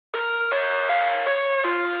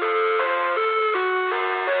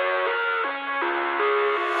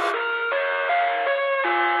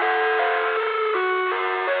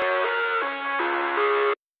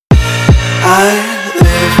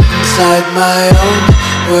my own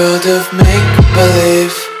world of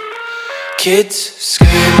make-believe. Kids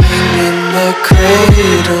screaming in their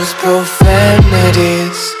cradles,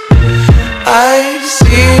 profanities. I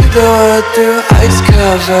see the world through eyes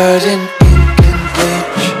covered in ink and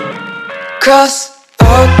bleach. Cross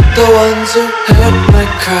out the ones who heard my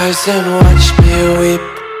cries and watched me weep.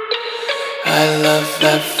 I love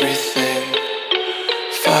everything.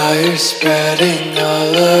 Fire spreading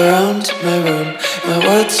all around my room. My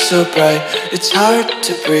world's so bright, it's hard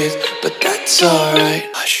to breathe, but that's alright.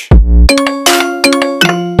 Hush.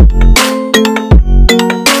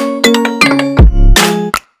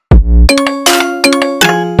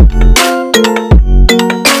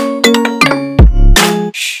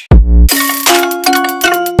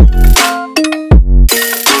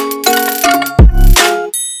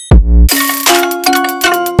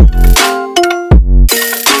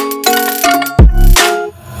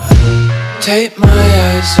 Take my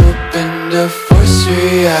eyes open to force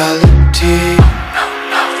reality.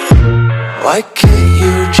 Why can't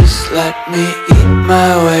you just let me eat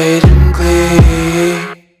my weight in glee?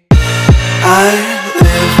 I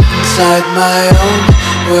live inside my own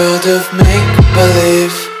world of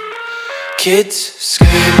make-believe. Kids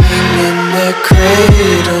screaming in their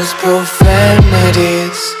cradles,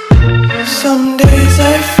 profanities. Some days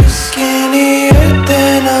I feel skinnier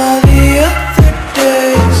than all the other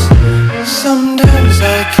days. Sometimes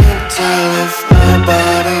I can't tell if my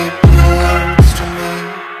body belongs to me.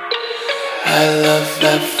 I love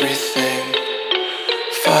everything.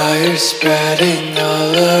 Fire spreading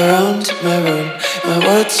all around my room. My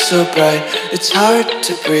world's so bright, it's hard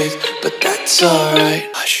to breathe, but that's alright.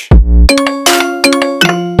 Hush.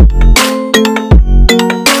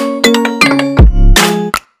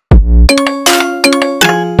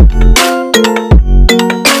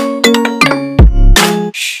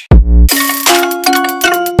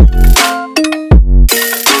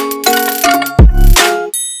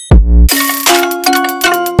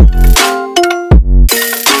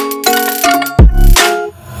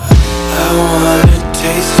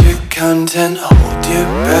 Content, hold your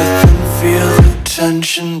breath and feel the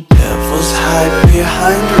tension. Devils hide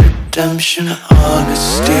behind redemption.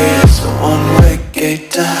 Honesty is a one-way gate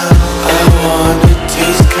to hell. I wanna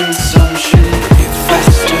taste consumption. Breathe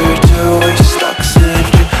faster to waste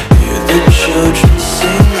oxygen. Hear the children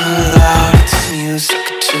sing aloud. It's music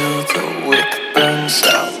till the wick burns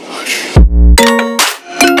out.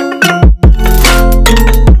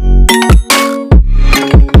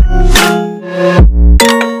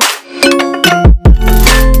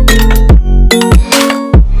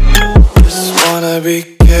 Be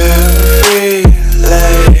carefree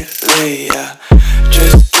lately, yeah.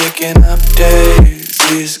 Just kicking up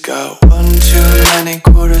daisies. Got one too many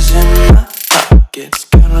quarters in my pockets.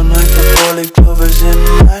 Count 'em like the 4-leaf clovers in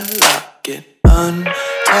my locket.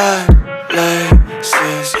 Untied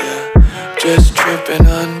laces, yeah. Just tripping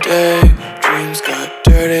on daydreams. Got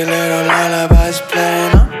dirty little lullabies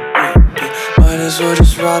playing on repeat. Might as well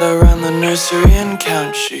just ride around the nursery and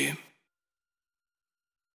count sheep.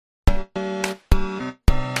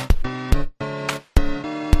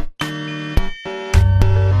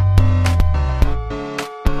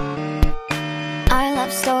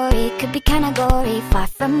 Story could be kinda gory, far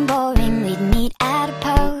from boring. We'd meet at a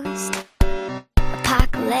post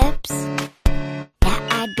apocalypse. Yeah,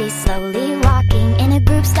 I'd be slowly walking in a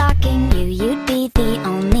group stalking you. You'd be the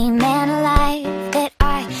only man alive that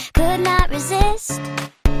I could not resist.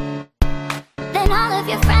 Then all of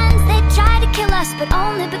your friends, they'd try to kill us, but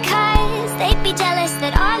only because they'd be jealous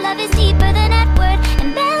that our love is deeper than Edward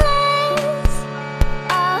and Bella's.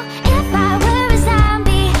 Oh, if I were a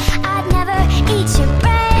zombie, I'd never eat your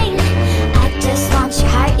brain. I just want your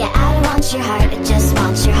heart, yeah, I want your heart, I just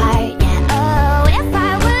want your heart, yeah. Oh, if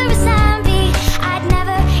I were a zombie, I'd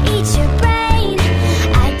never eat your brain.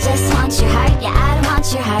 I just want your heart, yeah, I want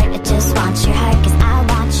your heart, I just want your heart, 'cause I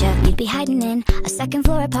want you. You'd be hiding in a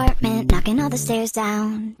second-floor apartment, knocking all the stairs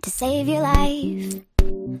down to save your life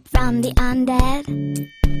from the undead.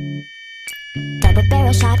 Double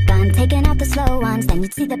barrel shotgun, taking out the slow ones. Then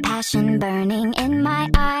you'd see the passion burning in my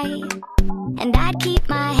eye, and I'd keep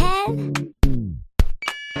my head.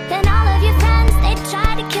 Then all of your friends, they'd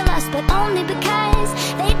try to kill us, but only because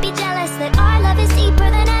they'd be jealous that our love is deeper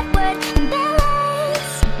than Edward and Bella's.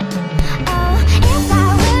 Oh, if I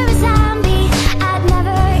were a zombie, I'd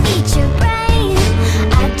never eat your brain.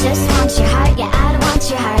 I just want your heart, yeah, I want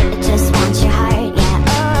your heart, I just want your heart, yeah.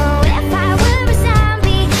 Oh, if I were a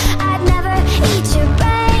zombie, I'd never eat your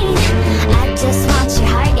brain. I just want your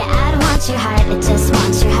heart, yeah, I want your heart, I just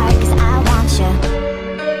want your heart, 'cause I want you.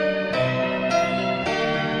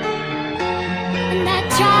 And I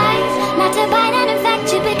tried not to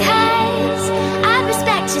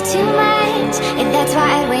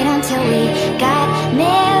till we got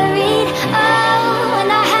married. Oh, and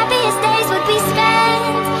our happiest days would be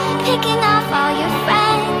spent picking off all your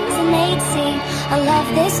friends, and they'd see a love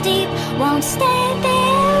this deep won't stay there.